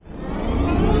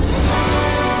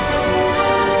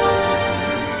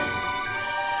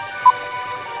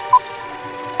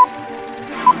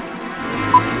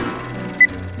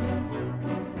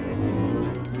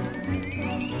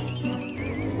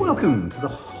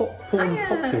Popcorn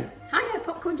Popcorn. Hiya,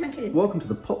 Popcorn Junkies. Welcome to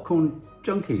the Popcorn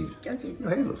Junkies. Junkies.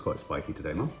 Your hair looks quite spiky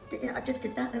today, Mum. I just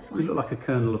did that, that's why. You look like a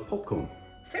kernel of popcorn.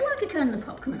 I feel like a kernel of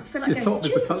popcorn. I feel like Your top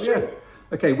is the colour, yeah.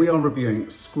 Okay, we are reviewing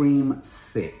Scream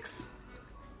 6,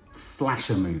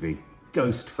 slasher movie,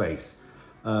 Ghostface,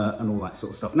 and all that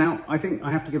sort of stuff. Now, I think I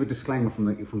have to give a disclaimer from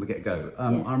the get-go.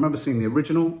 Yes. I remember seeing the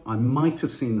original. I might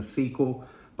have seen the sequel,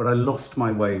 but I lost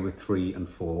my way with 3 and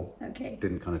 4. Okay.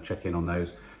 Didn't kind of check in on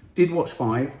those. Did watch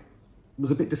 5.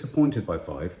 Was a bit disappointed by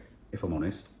 5, if I'm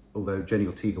honest. Although Jenny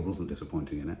Ortega wasn't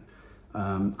disappointing in it.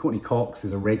 Courtney Cox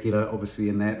is a regular, obviously,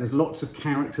 in there. There's lots of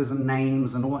characters and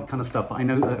names and all that kind of stuff that I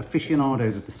know that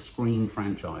aficionados of the Scream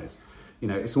franchise, you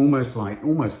know, it's almost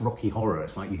Rocky Horror.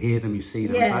 It's like you hear them, you see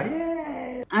them, it's like,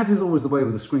 yeah. As is always the way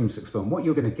with the Scream 6 film, what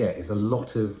you're going to get is a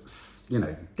lot of, you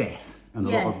know, death and a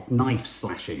lot of knife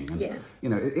slashing. And, you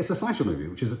know, it's a slasher movie,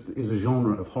 which is a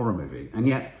genre of horror movie. And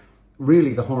yet,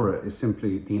 really, the horror is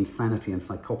simply the insanity and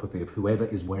psychopathy of whoever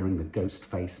is wearing the ghost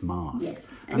face mask.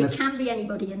 Yes, and it can be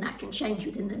anybody, and that can change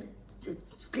within the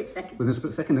split second. Within a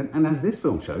split second, and as this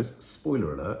film shows,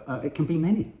 spoiler alert, it can be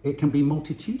many. It can be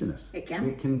multitudinous. It can.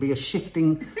 It can be a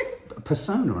shifting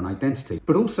persona and identity.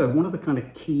 But also, one of the kind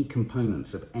of key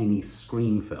components of any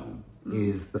Scream film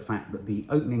is the fact that the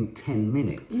opening 10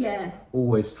 minutes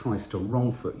always tries to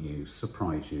wrong foot you,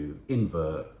 surprise you,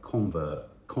 invert,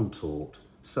 convert, contort,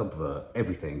 subvert,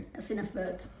 everything. That's enough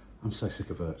words. I'm so sick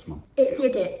of verts, Mum. It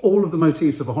did it. All of the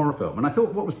motifs of a horror film. And I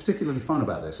thought what was particularly fun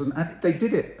about this, and they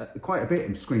did it quite a bit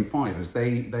in Scream 5, is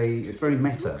it's very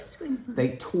meta. They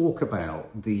talk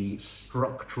about the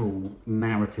structural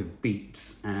narrative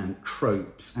beats and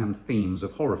tropes and themes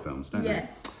of horror films, don't they?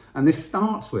 And this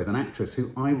starts with an actress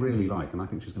who I really like, and I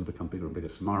think she's going to become bigger and bigger.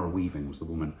 Samara Weaving was the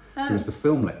woman who was the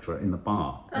film lecturer in the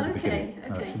bar at the beginning.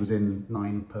 She was in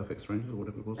 9 Perfect Strangers or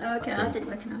whatever it was. Okay, I didn't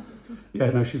recognise her at all. Yeah,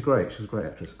 no, she's great. She's a great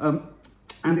actress.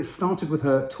 And it started with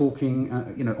her talking,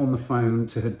 you know, on the phone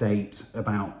to her date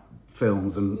about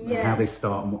films and how they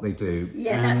start and what they do.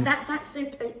 Yeah, that's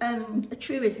a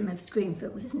truism of Scream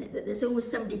films, isn't it? That there's always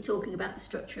somebody talking about the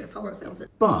structure of horror films.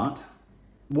 But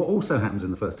what also happens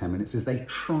in the first 10 minutes is they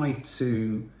try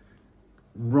to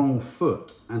wrong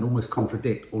foot and almost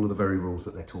contradict all of the very rules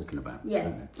that they're talking about.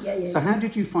 Yeah. So how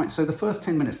did you find, so the first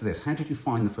 10 minutes of this, how did you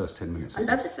find the first 10 minutes? I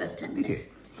love the first 10 minutes. Did you?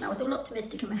 And I was all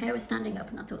optimistic and my hair was standing up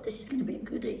and I thought this is going to be a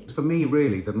goodie. For me,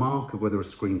 really, the mark of whether a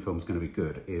Scream film is going to be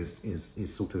good is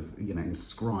sort of, you know,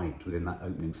 inscribed within that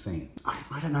opening scene.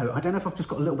 I don't know. I don't know if I've just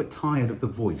got a little bit tired of the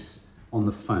voice on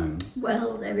the phone.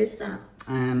 Well, there is that.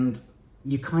 And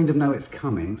you kind of know it's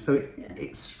coming, so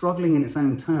it's struggling in its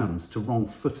own terms to wrong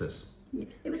foot us. Yeah.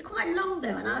 It was quite long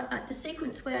though, and the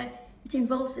sequence where it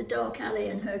involves the dark alley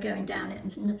and her going down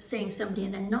it and seeing somebody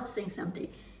and then not seeing somebody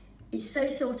is so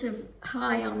sort of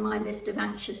high on my list of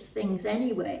anxious things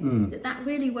anyway, that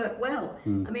really worked well.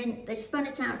 I mean, they spun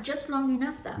it out just long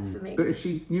enough for me. But if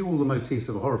she knew all the motifs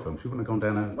of a horror film, she wouldn't have gone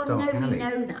down a dark alley. Well, no, we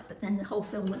know that, but then the whole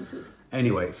film wouldn't have.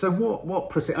 Anyway, so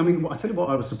I mean, I tell you what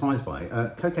I was surprised by.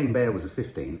 Cocaine Bear was a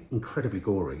 15, incredibly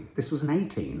gory. This was an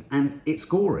 18, and it's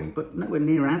gory, but nowhere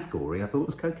near as gory. I thought it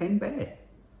was Cocaine Bear.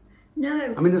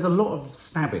 No. I mean, there's a lot of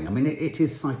stabbing. I mean, it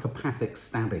is psychopathic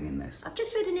stabbing in this. I've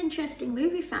just read an interesting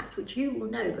movie fact, which you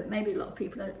will know, but maybe a lot of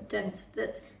people don't,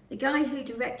 that the guy who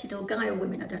directed, or guy or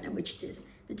woman, I don't know which it is,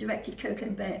 that directed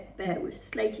Cocaine Bear was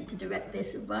slated to direct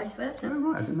this and vice versa. Oh,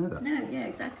 right, I didn't know that. No, yeah,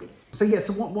 exactly. So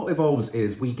what evolves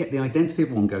is we get the identity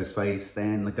of one Ghostface,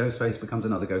 then the Ghostface becomes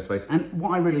another Ghostface. And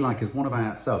what I really like is one of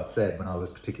our subs said, when I was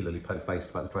particularly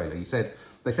po-faced about the trailer, they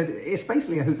said it's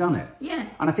basically a whodunit. Yeah.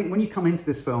 And I think when you come into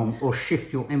this film or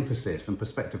shift your emphasis and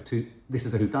perspective to this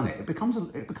is a whodunit, it becomes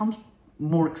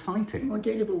more exciting. More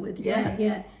dealable with,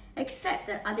 yeah. Except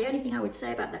that the only thing I would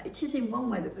say about that, it is in one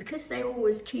way, but because they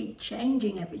always keep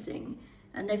changing everything,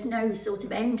 and there's no sort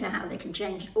of end to how they can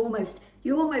change,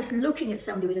 you're almost looking at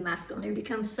somebody with a mask on who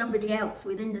becomes somebody else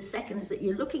within the seconds that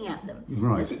you're looking at them.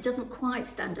 Right. But it doesn't quite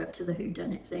stand up to the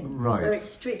whodunit thing. Right. Where it's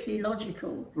strictly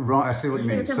logical. Right, I see what you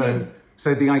mean.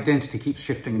 So the identity keeps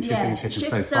shifting and shifting and shifting so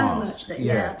fast. So much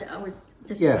that, I would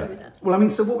disagree with that. Well, I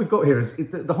mean, so what we've got here is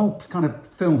the whole kind of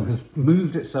film has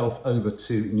moved itself over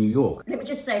to New York. Let me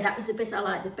just say that was the bit I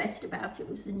liked the best about it,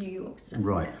 was the New York stuff.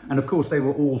 Right. Yeah. And of course they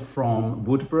were all from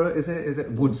Woodborough, is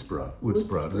it?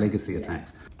 Woodsboro, Legacy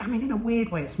Attacks. I mean, in a weird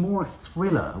way, it's more a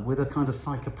thriller with a kind of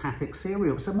psychopathic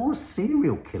serial. It's more a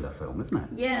serial killer film, isn't it?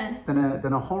 Yeah.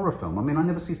 Than a horror film. I mean, I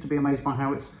never cease to be amazed by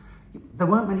how there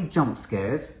weren't many jump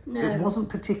scares. No. It wasn't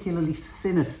particularly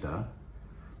sinister.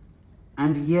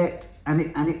 And yet, and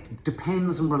it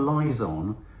depends and relies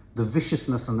on the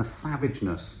viciousness and the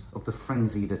savageness of the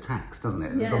frenzied attacks, doesn't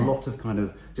it? There's a Yeah. lot of kind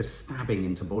of just stabbing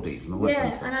into bodies and all that kind of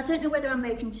Yeah, stuff. and I don't know whether I'm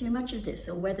making too much of this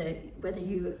or whether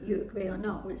you agree or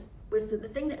not, was that the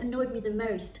thing that annoyed me the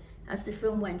most as the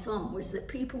film went on was that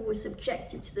people were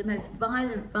subjected to the most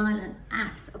violent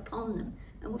acts upon them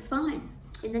and were fine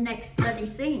in the next bloody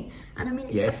scene. And I mean,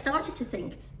 I Yes. started to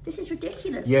think, this is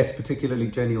ridiculous. Yes, particularly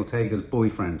Jenny Ortega's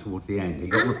boyfriend towards the end. He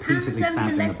got repeatedly and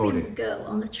stabbed the in the body. lesbian girl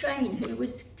on the train who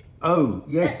was... Oh,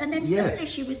 yes. And then yeah. suddenly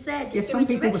she was there Yes, some doing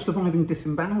people were directions. surviving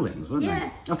disembowelings, weren't Yeah, they? I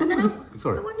thought and that then was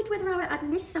sorry. I wondered whether I'd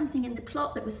missed something in the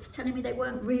plot that was telling me they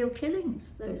weren't real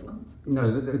killings, those ones.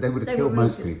 No, they would have They killed were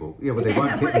most real. people. Yeah, but they Yeah,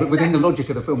 weren't. well, But within the exactly. logic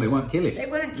of the film, they weren't killings. They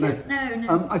weren't killed,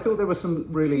 no. I thought there were some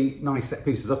really nice set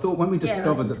pieces. I thought when we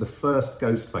discovered that the first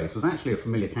Ghostface was actually a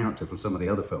familiar character from some of the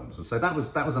other films, and so that was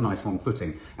a nice wrong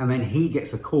footing. And then he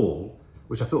gets a call,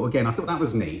 which I thought that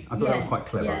was neat. I thought that was Yeah, quite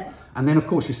clever. yeah. And then of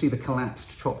course you see the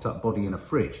collapsed, chopped up body in a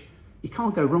fridge. You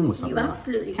can't go wrong with something You like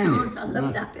absolutely that, can can't. you? I love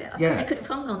No. that bit. I Yeah. think they could have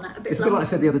hung on that a bit It's a bit longer. like I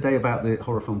said the other day about the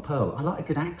horror film Pearl. I like a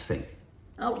good axing.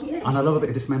 Oh, yes. And I love a bit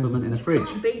of dismemberment in a You fridge.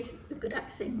 can't beat a good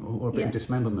accent. Or a bit of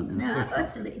dismemberment in a No, fridge.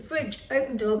 absolutely. Fridge,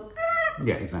 open door.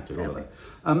 Yeah, exactly. All of that.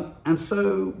 Perfect. And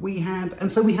so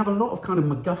we have a lot of kind of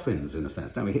MacGuffins in a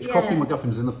sense, don't we? Hitchcockian Yeah.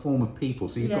 MacGuffins in the form of people.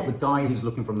 So you've got Yeah. the guy who's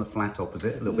looking from the flat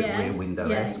opposite, a little bit rear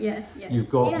window-esque. Yeah. You've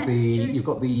got Yes, true. you've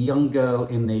got the young girl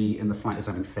in the flat who's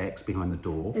having sex behind the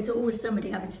door. There's always somebody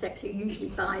having sex who usually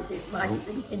buys it right at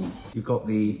the beginning. You've got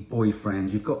the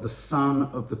boyfriend. You've got the son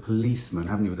of the policeman,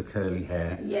 haven't you, with the curly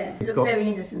hair? Yeah, it You've looks got- very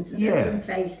innocent and Yeah.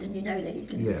 open-faced, and you know that he's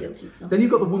going to be guilty of something. Then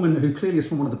you've got the woman who clearly is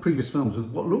from one of the previous films with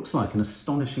what looks like an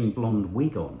astonishing blonde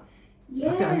wig on.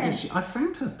 Yeah, I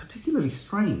found her particularly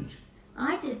strange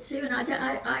I did too, and I and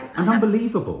had-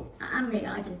 unbelievable I mean,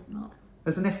 I did not.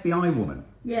 as an FBI woman.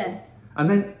 Yeah. And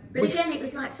then, But which- again, it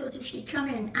was like sort of she'd come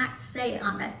in, act, say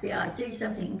I'm FBI, do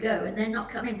something and go, and then not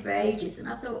come in for ages. And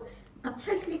I thought, I'm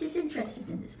totally disinterested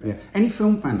in this yeah. person. Any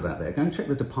film fans out there, go and check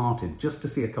The Departed just to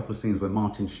see a couple of scenes where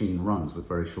Martin Sheen runs with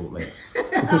very short legs.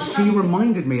 Because she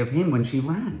reminded me of him when she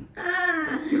ran.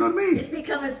 Do you know what I mean? It's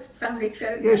become a family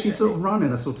trope. Yeah, she'd sort of run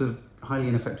in a sort of highly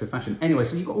ineffective fashion. Anyway,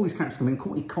 so you've got all these characters coming in.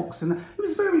 Courtney Cox in there. It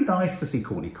was very nice to see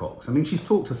Courtney Cox. I mean, she's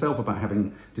talked herself about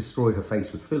having destroyed her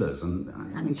face with fillers, and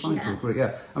I'm inclined to has. agree.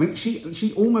 Yeah, I mean,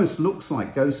 she almost looks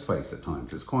like Ghostface at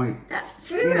times. It's quite. That's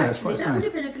true, Yeah, it's actually. quite That would strange.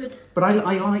 have been a good... But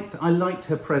I liked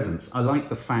her presence. I liked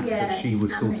the fact that Yeah, she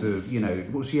was I sort mean-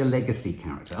 of, was she a legacy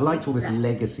character? I liked all this Exactly.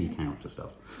 legacy character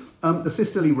stuff. The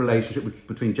sisterly relationship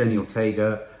between Jenny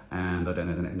Ortega and, I don't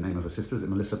know the name of her sister, is it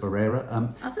Melissa Barrera?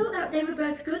 I thought that they were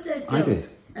both good, those I girls. did.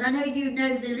 And I know you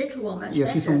know the little one much Yeah,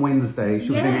 better. she's from Wednesday.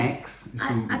 She was in Yeah. X.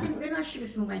 I didn't realise she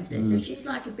was from Wednesday, so she's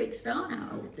like a big star now,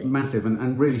 I would think. Massive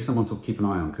and really someone to keep an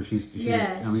eye on because she's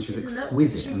Yeah, I mean she's she's a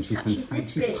exquisite she's and she's she's sensational.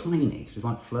 this She's big. tiny. She's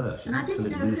like Fleur. She's And I didn't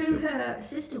absolutely know who minuscule. her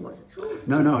sister was at all.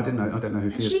 No, I don't know who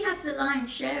she And is. she has the lion's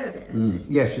share of it, her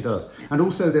sister. Yeah, she does. And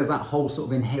also there's that whole sort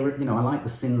of inherent, I like the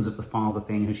sins of the father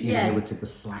thing, how she Yeah. inherited the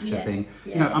slasher Yeah, thing.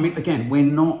 yeah. I mean, again, we're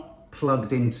not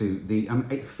plugged into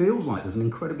it feels like there's an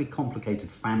incredibly complicated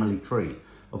family tree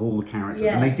of all the characters.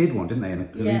 Yeah. And they did one, didn't they, in the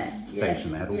police Yeah,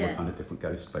 station. They had all the yeah. kind of different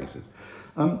ghost faces.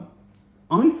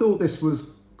 I thought this was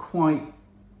quite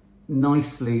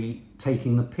nicely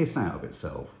taking the piss out of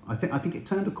itself. I think it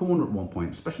turned a corner at one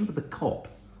point, especially with the cop,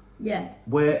 Yeah.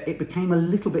 where it became a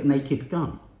little bit Naked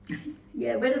Gun.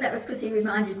 Yeah, whether that was because he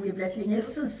reminded me of Leslie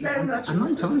Nielsen so much. I'm not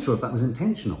entirely sure if that was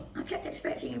intentional. I kept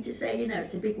expecting him to say,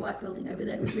 it's a big white building over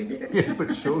there with windows. Yeah,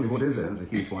 but surely, what is it? It's a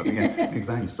huge white thing. Yeah,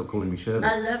 exactly, stop calling me Shirley.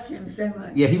 I loved him so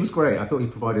much. Yeah, he was great. I thought he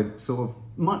provided sort of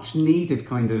much needed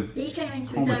kind of... He came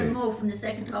into his Comedy. own more from the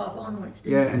second half onwards,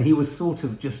 didn't Yeah, he? and he was sort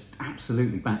of just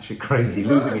absolutely batshit crazy, He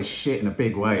losing was. his shit in a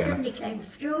big way. He And- suddenly became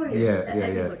furious at yeah.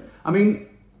 everybody. I mean,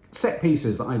 set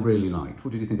pieces that I really liked.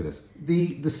 What did you think of this?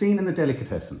 The scene in the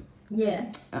delicatessen.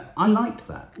 Yeah, I liked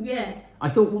that. yeah. I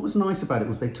thought what was nice about it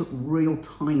was they took real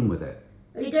time with it.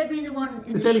 Oh, you don't mean the one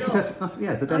in The the, delicatessen, shop? the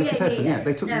yeah, delicatessen, yeah.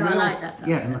 They took No, I real, like that. and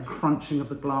the That's it. crunching of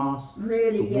the glass,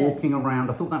 Really, the yeah. walking around.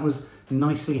 I thought that was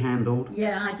nicely handled,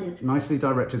 Yeah, I did. nicely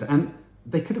directed, and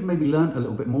they could have maybe learnt a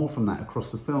little bit more from that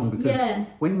across the film because Yeah.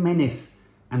 when menace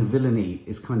and villainy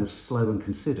is kind of slow and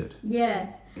considered. Yeah.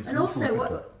 It's And much also, more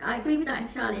what, I agree with that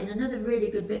entirely. And another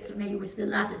really good bit for me was the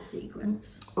ladder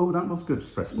sequence. Oh, that was good,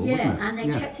 stressful, Yeah, wasn't it? and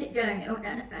they kept it going. Oh,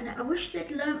 and I wish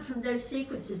they'd learnt from those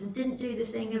sequences and didn't do the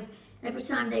thing of every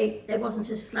time there wasn't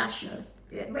a slasher,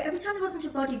 every time there wasn't a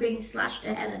body being slashed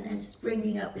to hell and then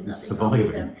springing up with nothing wrong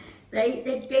with them,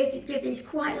 they give these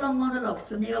quite long monologues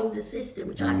from the older sister,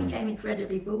 which I became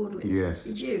incredibly bored with. Yes.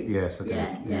 Did you? Yes, I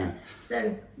did. Yeah.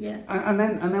 So, yeah. And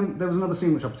then there was another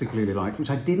scene which I particularly liked, which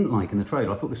I didn't like in the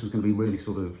trailer. I thought this was going to be really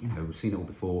sort of, we've seen it all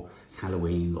before. It's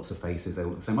Halloween, lots of faces, they're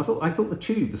all the same. I thought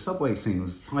the subway scene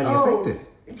was highly effective.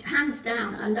 Hands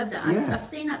down, I love that. Yeah. I've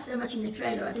seen that so much in the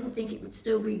trailer. I didn't think it would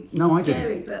still be I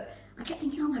scary, didn't. but I kept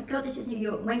thinking, oh my God, this is New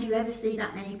York. When do you ever see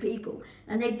that many people?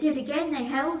 And they did again. They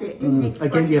held it, didn't they?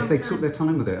 Again, yes, they took their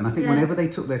time with it. And I think whenever they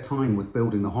took their time with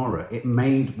building the horror, it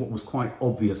made what was quite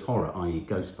obvious horror, i.e.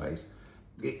 Ghostface,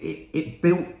 it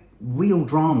built real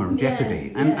drama and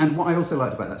jeopardy. And what I also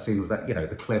liked about that scene was that,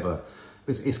 the clever...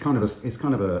 It's kind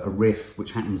of a riff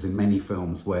which happens in many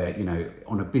films where,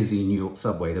 on a busy New York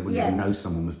subway, they wouldn't even know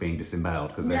someone was being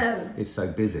disemboweled because it's so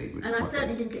busy. And I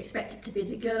certainly didn't expect it to be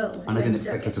the girl. And I didn't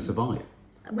expect her to survive.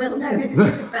 Well, no, it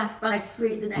was back by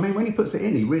street the next. I mean, when he puts it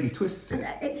in, he really twists it.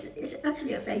 It's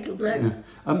utterly a fatal blow.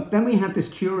 Yeah. Then we had this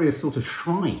curious sort of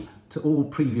shrine to all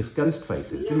previous ghost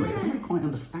faces, didn't we? I didn't quite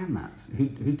understand that. Who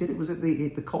did it? Was it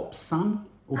the cop's son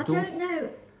or daughter? I don't know.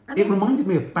 It reminded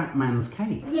me of Batman's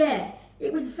cave. Yeah.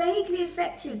 It was vaguely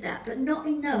effective, but not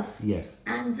enough. Yes.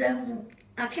 And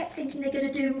I kept thinking they're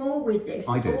going to do more with this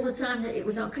all the time that it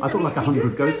was on. I thought like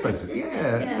 100 ghost faces.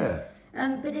 Yeah.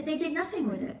 But they did nothing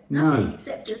with it. No.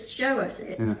 Except just show us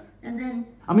it. Yeah. And then...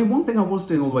 I mean, one thing I was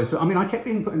doing all the way through... I mean, I kept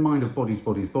being put in mind of bodies,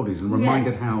 and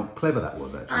reminded how clever that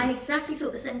was, actually. I exactly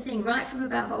thought the same thing right from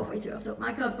about halfway through. I thought,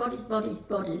 my God, Bodies.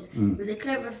 It was a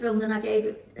cleverer film than I gave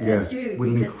it due. With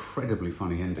an incredibly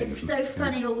funny ending. It was so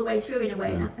funny all the way through, in a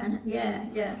way.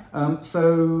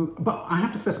 But I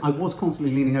have to confess, I was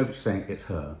constantly leaning over to saying, it's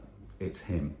her. It's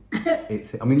him.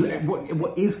 It's him. I mean,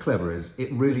 what is clever is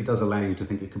it really does allow you to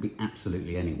think it could be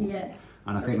absolutely anyone. Yeah.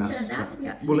 And I think it that's... turns out to be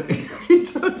absolutely... Well, it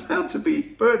turns out to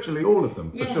be virtually all of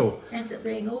them, for sure. Ends up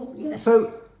being all,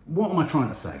 So, what am I trying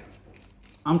to say?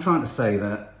 I'm trying to say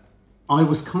that I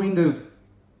was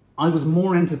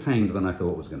more entertained than I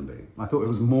thought it was going to be. I thought it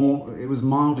was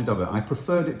mildly diverse. I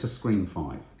preferred it to Scream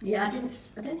 5. Yeah, I don't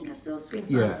think I saw Scream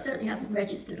 5. It certainly hasn't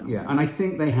registered on me. And I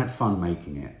think they had fun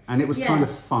making it. And it was kind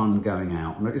of fun going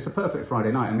out. And it's a perfect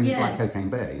Friday night. I mean, like Cocaine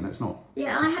Bear, it's not...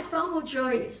 Yeah, I had far more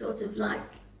joy, sort of like,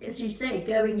 as you say,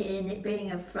 going in, it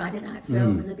being a Friday night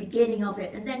film and the beginning of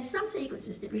it. And then some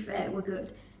sequences, to be fair, were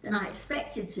good than I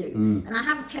expected to. And I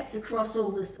haven't kept across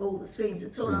all the screens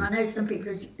at all. And I know some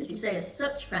people, as you say, are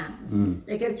such fans.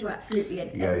 They go to absolutely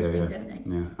everything, don't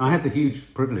they? Yeah. I had the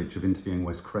huge privilege of interviewing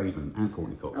Wes Craven and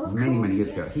Courtney Cox many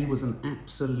years ago. He was an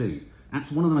absolute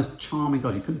one of the most charming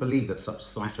guys. You couldn't believe that such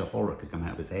slasher horror could come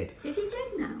out of his head. Is he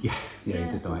dead now? Yeah, he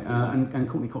did die. And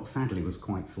Courtney Cox sadly was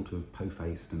quite sort of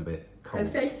po-faced and a bit cold.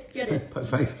 Po-faced, get it?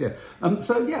 Po-faced, yeah.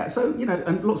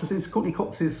 And lots of scenes. Courtney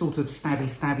Cox's sort of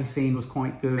stabby scene was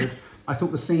quite good. I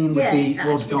thought the scene with the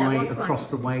odd guy across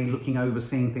the way looking over,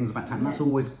 seeing things about town. That's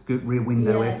always good, Rear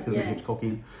Window-esque, isn't it,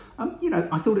 Hitchcockian?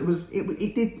 I thought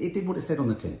it did what it said on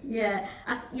the tin. Yeah,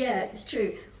 it's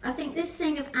true. I think this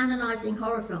thing of analysing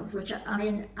horror films, which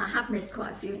I have missed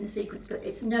quite a few in the sequence, but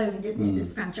it's known, isn't it,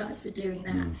 this franchise for doing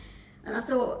that. And I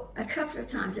thought a couple of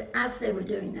times that as they were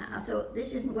doing that, I thought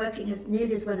this isn't working as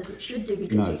nearly as well as it should do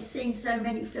because you've seen so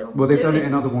many films. Well, they've done it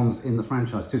in other ones in the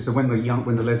franchise too. So when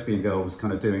the lesbian girl was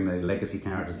kind of doing the legacy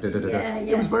characters,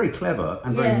 it was very clever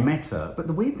and very meta. But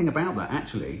the weird thing about that,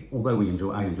 actually, although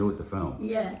I enjoyed the film,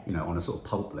 on a sort of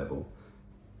pulp level,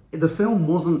 the film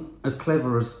wasn't as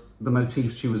clever as the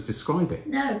motifs she was describing.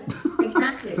 No,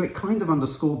 exactly. So it kind of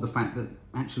underscored the fact that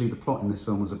actually the plot in this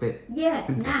film was a bit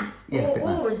simple. Naff.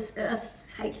 Or as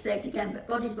I hate to say it again, but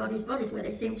Bodies, where they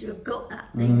seem to have got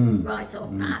that thing right off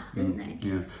pat, didn't they?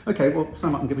 Yeah. Okay, well,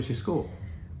 sum up and give us your score.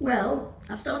 Well,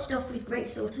 I started off with great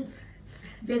sort of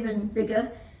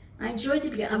vigour. I enjoyed the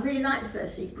beginning. I really liked the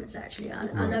first sequence, actually. I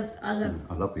love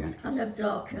the actress. I love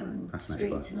dark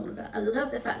streets and all of that. I love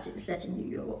the fact it was set in New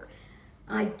York.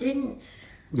 I didn't...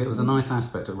 Yeah, it was a nice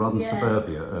aspect, rather than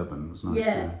suburbia, urban. It was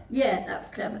nice. Yeah, that's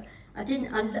clever. I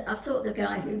thought the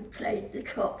guy who played the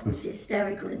cop was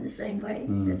hysterical in the same way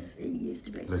as he used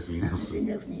to be. Leslie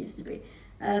Nielsen used to be.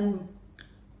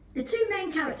 The two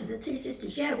main characters, the two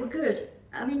sisters, were good.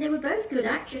 I mean, they were both good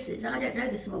actresses. I don't know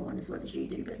the small one as well as you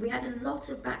do, but we had a lot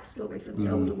of backstory from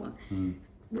the older one.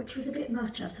 Which was a bit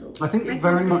much, I thought. I think it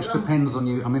very much depends on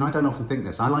you. I mean, I don't often think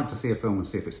this. I like to see a film and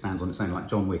see if it stands on its own. Like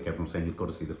John Wick, everyone's saying you've got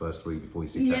to see the first three before you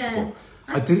see chapter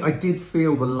 4. I did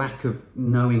feel the lack of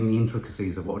knowing the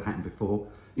intricacies of what had happened before.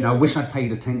 I wish I'd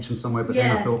paid attention somewhere, but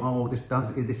then I thought,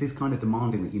 this is kind of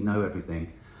demanding that you know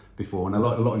everything before. And a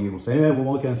lot of you will say, well,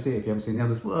 why go and see it if you haven't seen the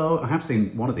others? Well, I have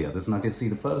seen one of the others, and I did see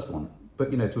the first one.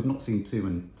 But, you know, to have not seen 2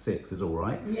 and 6 is all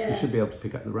right. Yeah. You should be able to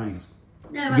pick up the reins.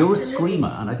 No, You're absolutely. a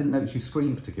screamer, and I didn't notice you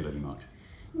scream particularly much.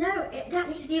 No, that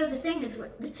is the other thing.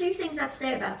 The two things I'd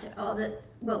say about it are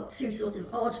two sort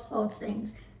of odd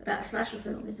things about a slasher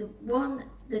film is one,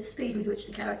 the speed with which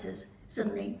the characters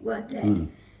suddenly weren't dead,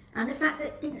 and the fact that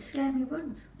it didn't scare me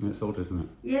once. It's odd, isn't it?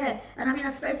 Yeah, and I mean, I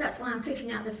suppose that's why I'm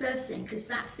picking out the first scene, because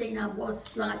that scene I was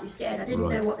slightly scared. I didn't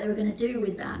know what they were going to do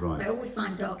with that. Right. I always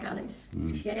find dark alleys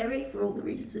scary for all the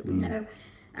reasons that we know.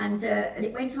 And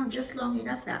it went on just long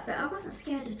enough but I wasn't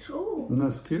scared at all. No,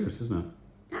 it's curious, isn't it?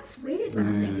 That's weird when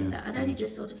I think of that. I'd only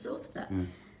just sort of thought of that. Yeah.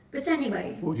 But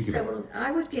anyway, What would you give it? so I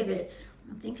would give it,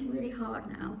 I'm thinking really hard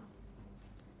now,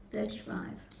 35.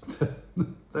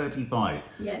 35.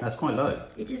 Yeah. That's quite low.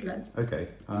 It is low. Okay.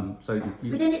 So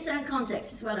you, Within its own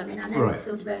context as well. I mean, I know Right. it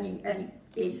sort of only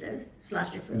is a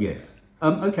slasher film. yes.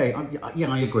 Okay.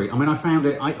 I agree. I mean, I found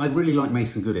it. I really like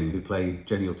Mason Gooding, who played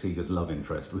Jenny Ortega's love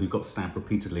interest, who got stabbed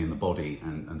repeatedly in the body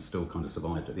and still kind of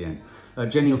survived at the end.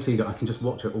 Jenny Ortega, I can just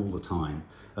watch her all the time.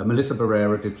 Melissa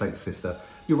Barrera did play the sister.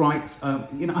 You're right.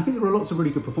 You know, I think there were lots of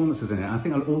really good performances in it. I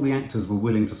think all the actors were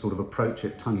willing to sort of approach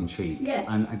it tongue in cheek. Yeah.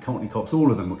 And Courtney Cox,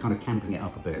 all of them were kind of camping it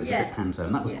up a bit. It was a bit panto,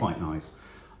 and that was quite nice.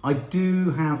 I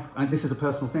do have, and this is a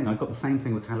personal thing, I've got the same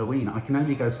thing with Halloween. I can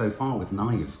only go so far with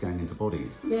knives going into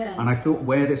bodies. Yeah. And I thought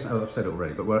I've said it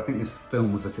already, but where I think this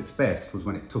film was at its best was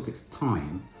when it took its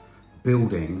time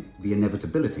building the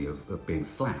inevitability of being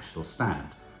slashed or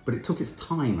stabbed. But it took its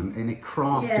time and it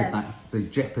crafted the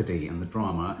jeopardy and the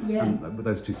drama. Yeah. And with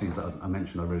those two scenes that I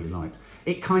mentioned, I really liked.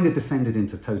 It kind of descended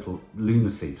into total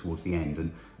lunacy towards the end,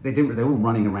 and they were all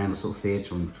running around a sort of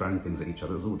theatre and throwing things at each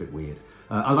other. It was all a bit weird.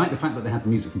 I like the fact that they had the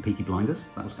music from Peaky Blinders.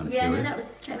 That was kind of curious. Yeah,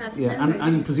 no, came out of Yeah, nowhere.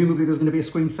 and presumably there's going to be a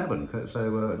Scream 7.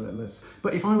 So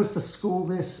but if I was to score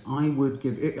this, I would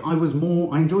give it. I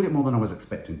enjoyed it more than I was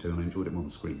expecting to, and I enjoyed it more than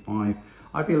Scream 5.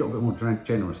 I'd be a little bit more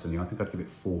generous than you. I think I'd give it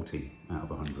 40 out of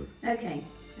 100. Okay.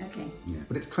 Yeah,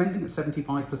 but it's trending at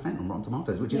 75% on Rotten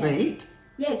Tomatoes, which is a hit.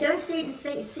 Yeah, go and see it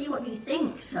and see what you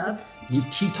think, subs.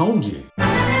 She told you.